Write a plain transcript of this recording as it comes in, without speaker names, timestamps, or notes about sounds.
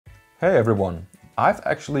Hey everyone! I've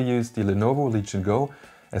actually used the Lenovo Legion Go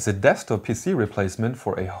as a desktop PC replacement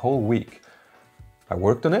for a whole week. I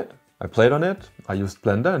worked on it, I played on it, I used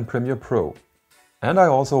Blender and Premiere Pro. And I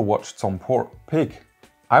also watched some poor pig.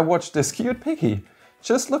 I watched this cute piggy.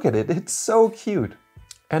 Just look at it, it's so cute.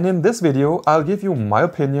 And in this video I'll give you my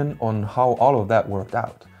opinion on how all of that worked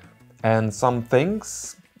out. And some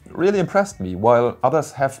things really impressed me, while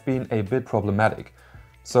others have been a bit problematic.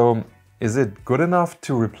 So, is it good enough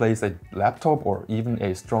to replace a laptop or even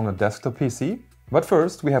a stronger desktop PC? But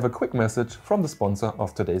first, we have a quick message from the sponsor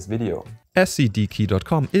of today's video.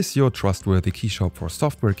 scdkey.com is your trustworthy key shop for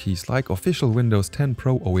software keys like official Windows 10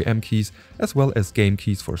 Pro OEM keys, as well as game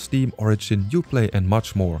keys for Steam, Origin, Uplay and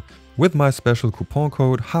much more. With my special coupon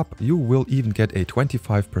code HUB, you will even get a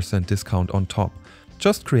 25% discount on top.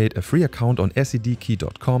 Just create a free account on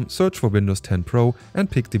scdkey.com, search for Windows 10 Pro and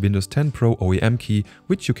pick the Windows 10 Pro OEM key,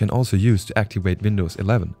 which you can also use to activate Windows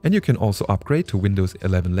 11. And you can also upgrade to Windows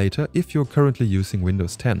 11 later if you're currently using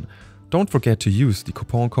Windows 10. Don't forget to use the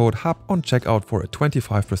coupon code HUB on checkout for a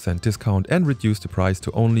 25% discount and reduce the price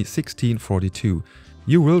to only $16.42.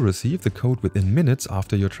 You will receive the code within minutes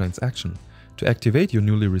after your transaction. To activate your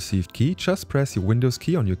newly received key, just press your Windows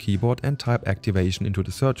key on your keyboard and type activation into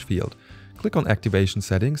the search field. Click on Activation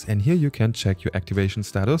Settings and here you can check your activation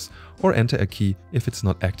status or enter a key if it's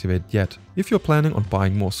not activated yet. If you're planning on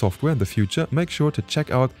buying more software in the future, make sure to check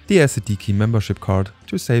out the SCDKey membership card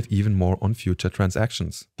to save even more on future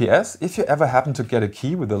transactions. PS, if you ever happen to get a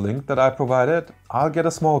key with the link that I provided, I'll get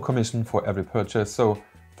a small commission for every purchase, so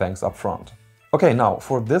thanks up front. Okay, now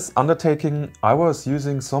for this undertaking, I was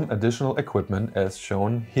using some additional equipment as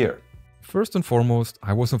shown here. First and foremost,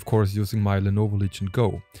 I was of course using my Lenovo Legion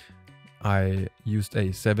Go. I used a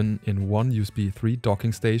 7-in-1 USB 3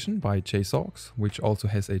 docking station by JSOX, which also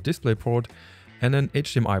has a display port, and an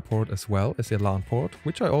HDMI port as well as a LAN port,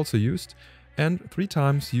 which I also used, and 3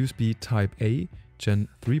 times USB Type-A Gen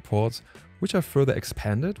 3 ports, which I further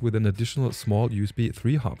expanded with an additional small USB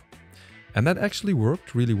 3 hub. And that actually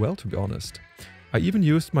worked really well, to be honest. I even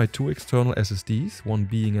used my 2 external SSDs, one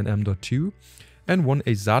being an M.2 and one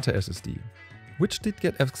a SATA SSD, which did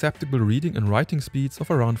get acceptable reading and writing speeds of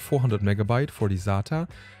around 400 MB for the SATA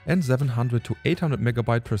and 700 to 800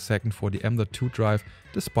 MB per second for the M.2 drive,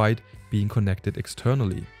 despite being connected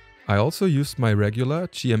externally. I also used my regular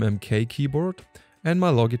GMMK keyboard and my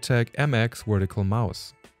Logitech MX vertical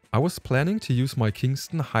mouse. I was planning to use my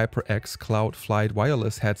Kingston HyperX Cloud Flight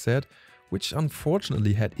wireless headset, which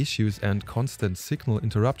unfortunately had issues and constant signal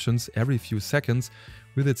interruptions every few seconds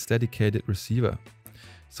with its dedicated receiver.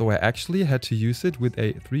 So I actually had to use it with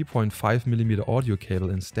a 3.5mm audio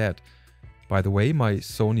cable instead. By the way, my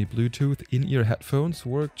Sony Bluetooth in-ear headphones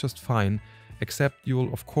work just fine, except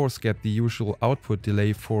you'll of course get the usual output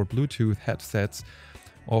delay for Bluetooth headsets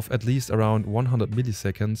of at least around 100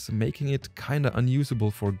 milliseconds, making it kinda unusable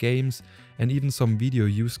for games and even some video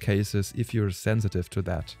use cases if you're sensitive to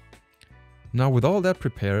that. Now with all that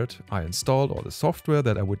prepared, I installed all the software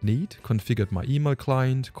that I would need, configured my email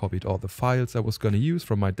client, copied all the files I was gonna use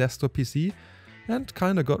from my desktop PC, and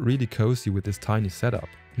kinda got really cozy with this tiny setup.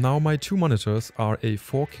 Now my 2 monitors are a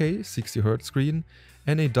 4K 60Hz screen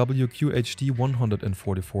and a WQHD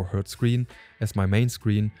 144Hz screen as my main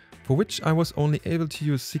screen, for which I was only able to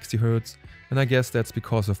use 60Hz, and I guess that's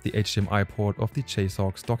because of the HDMI port of the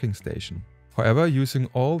JSOX docking station. However, using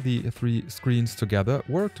all the 3 screens together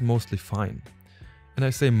worked mostly fine. And I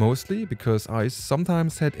say mostly because I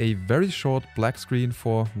sometimes had a very short black screen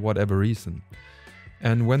for whatever reason.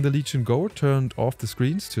 And when the Legion Go turned off the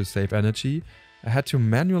screens to save energy, I had to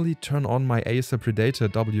manually turn on my Acer Predator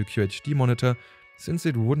WQHD monitor since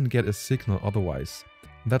it wouldn't get a signal otherwise.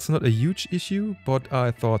 That's not a huge issue, but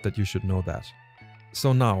I thought that you should know that.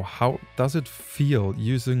 So now, how does it feel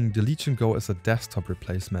using the Legion Go as a desktop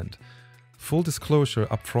replacement? Full disclosure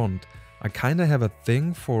up front, I kinda have a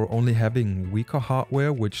thing for only having weaker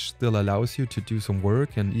hardware which still allows you to do some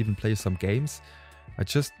work and even play some games. I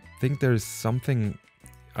just think there is something,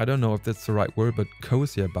 I don't know if that's the right word, but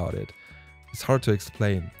cozy about it. It's hard to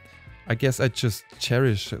explain. I guess I just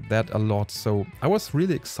cherish that a lot, so I was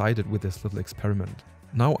really excited with this little experiment.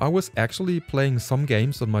 Now I was actually playing some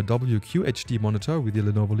games on my WQHD monitor with the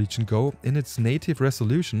Lenovo Legion Go in its native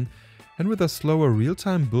resolution, and with a slower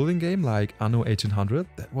real-time building game like Anno 1800,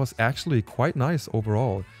 that was actually quite nice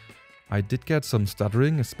overall. I did get some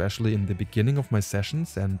stuttering, especially in the beginning of my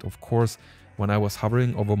sessions, and of course when I was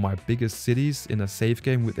hovering over my biggest cities in a save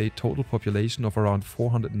game with a total population of around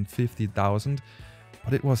 450,000,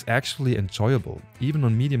 but it was actually enjoyable, even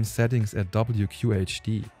on medium settings at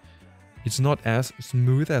WQHD. It's not as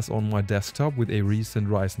smooth as on my desktop with a recent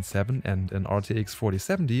Ryzen 7 and an RTX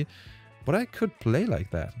 4070, but I could play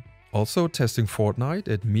like that. Also testing Fortnite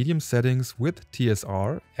at medium settings with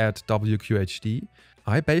TSR at WQHD,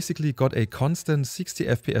 I basically got a constant 60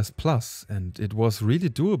 FPS plus, and it was really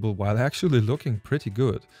doable while actually looking pretty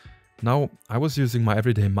good. Now, I was using my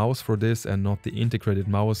everyday mouse for this and not the integrated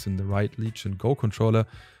mouse in the right Legion Go controller,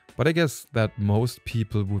 but I guess that most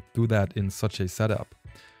people would do that in such a setup.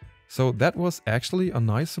 So that was actually a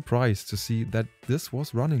nice surprise to see that this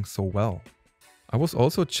was running so well. I was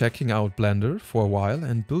also checking out Blender for a while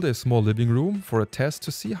and built a small living room for a test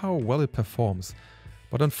to see how well it performs.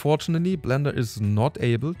 But unfortunately, Blender is not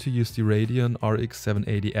able to use the Radeon RX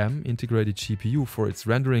 780M integrated GPU for its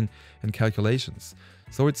rendering and calculations.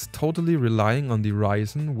 So it's totally relying on the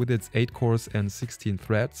Ryzen with its 8 cores and 16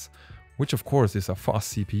 threads, which of course is a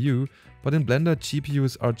fast CPU, but in Blender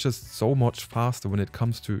GPUs are just so much faster when it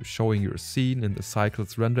comes to showing your scene in the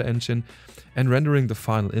Cycles render engine and rendering the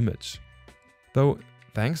final image. Though,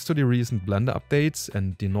 thanks to the recent Blender updates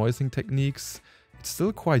and denoising techniques, it's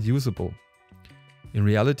still quite usable. In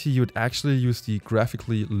reality, you'd actually use the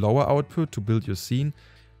graphically lower output to build your scene,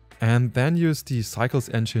 and then use the Cycles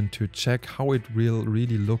engine to check how it will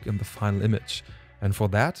really look in the final image. And for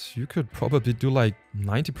that, you could probably do like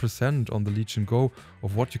 90% on the Legion Go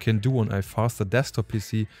of what you can do on a faster desktop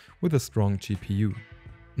PC with a strong GPU.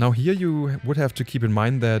 Now here you would have to keep in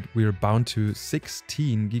mind that we're bound to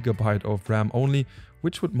 16 GB of RAM only,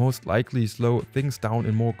 which would most likely slow things down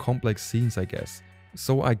in more complex scenes, I guess.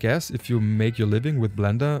 So I guess if you make your living with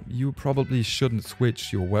Blender, you probably shouldn't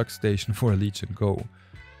switch your workstation for a Legion Go.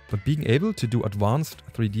 But being able to do advanced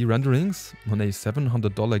 3D renderings on a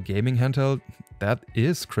 $700 gaming handheld, that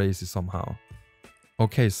is crazy somehow.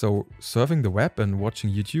 Okay, so surfing the web and watching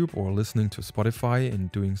YouTube or listening to Spotify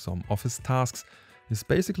and doing some office tasks is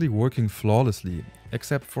basically working flawlessly,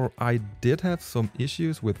 except for I did have some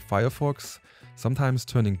issues with Firefox, sometimes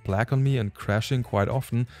turning black on me and crashing quite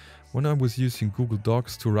often when I was using Google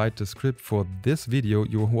Docs to write the script for this video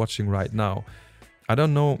you're watching right now. I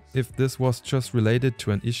don't know if this was just related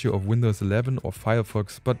to an issue of Windows 11 or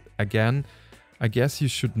Firefox, but again, I guess you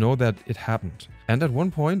should know that it happened. And at one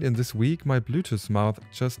point in this week, my Bluetooth mouth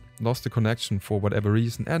just lost the connection for whatever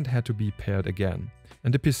reason and had to be paired again.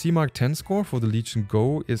 And the PC Mark 10 score for the Legion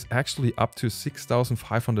Go is actually up to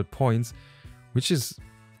 6,500 points, which is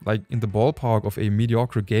like in the ballpark of a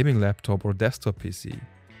mediocre gaming laptop or desktop PC.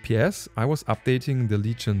 PS, I was updating the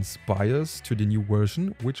Legion's BIOS to the new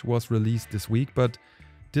version, which was released this week, but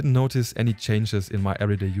didn't notice any changes in my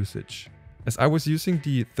everyday usage. As I was using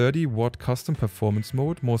the 30-watt custom performance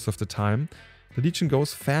mode most of the time, the Legion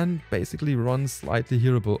Go's fan basically runs slightly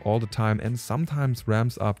hearable all the time and sometimes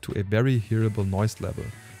ramps up to a very hearable noise level.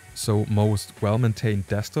 So most well-maintained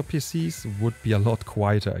desktop PCs would be a lot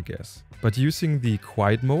quieter, I guess. But using the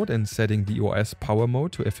quiet mode and setting the OS power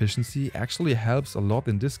mode to efficiency actually helps a lot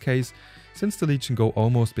in this case, since the Legion Go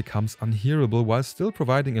almost becomes unhearable while still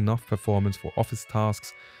providing enough performance for office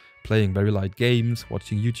tasks, playing very light games,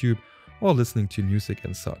 watching YouTube, or listening to music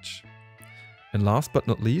and such. And last but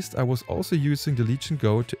not least, I was also using the Legion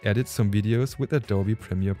Go to edit some videos with Adobe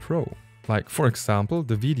Premiere Pro. Like for example,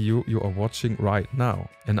 the video you are watching right now.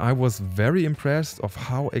 And I was very impressed of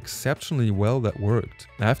how exceptionally well that worked.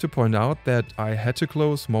 I have to point out that I had to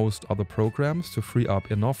close most other programs to free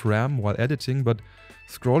up enough RAM while editing, but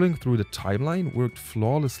scrolling through the timeline worked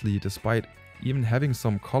flawlessly despite even having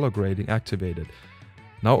some color grading activated.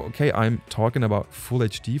 Now, okay, I'm talking about full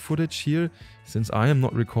HD footage here, since I am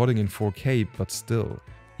not recording in 4K, but still.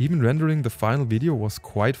 Even rendering the final video was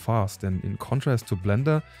quite fast, and in contrast to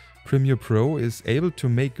Blender, Premiere Pro is able to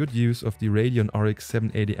make good use of the Radeon RX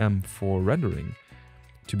 780M for rendering.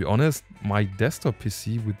 To be honest, my desktop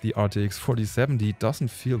PC with the RTX 4070 doesn't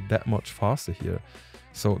feel that much faster here,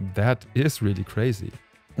 so that is really crazy.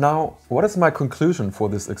 Now, what is my conclusion for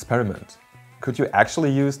this experiment? Could you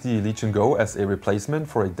actually use the Legion Go as a replacement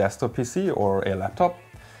for a desktop PC or a laptop?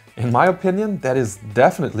 In my opinion, that is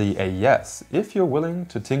definitely a yes, if you're willing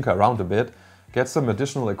to tinker around a bit, get some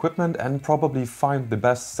additional equipment and probably find the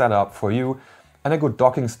best setup for you and a good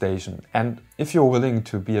docking station. And if you're willing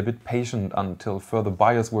to be a bit patient until further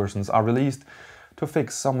BIOS versions are released to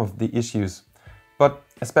fix some of the issues. But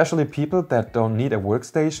especially people that don't need a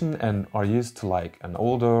workstation and are used to like an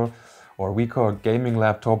older or weaker gaming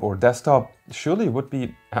laptop or desktop surely would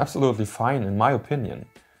be absolutely fine in my opinion.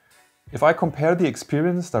 If I compare the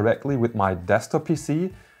experience directly with my desktop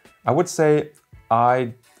PC, I would say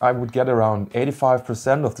I would get around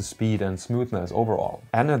 85% of the speed and smoothness overall.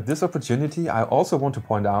 And at this opportunity, I also want to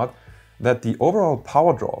point out that the overall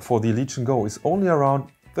power draw for the Legion Go is only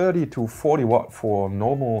around 30 to 40 watt for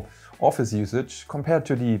normal office usage compared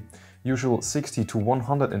to the usual 60 to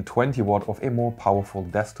 120 watt of a more powerful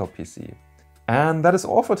desktop PC. And that is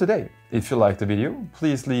all for today. If you liked the video,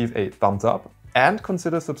 please leave a thumbs up and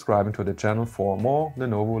consider subscribing to the channel for more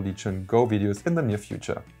Lenovo Legion Go videos in the near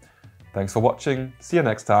future. Thanks for watching, see you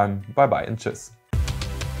next time, bye bye and tschüss.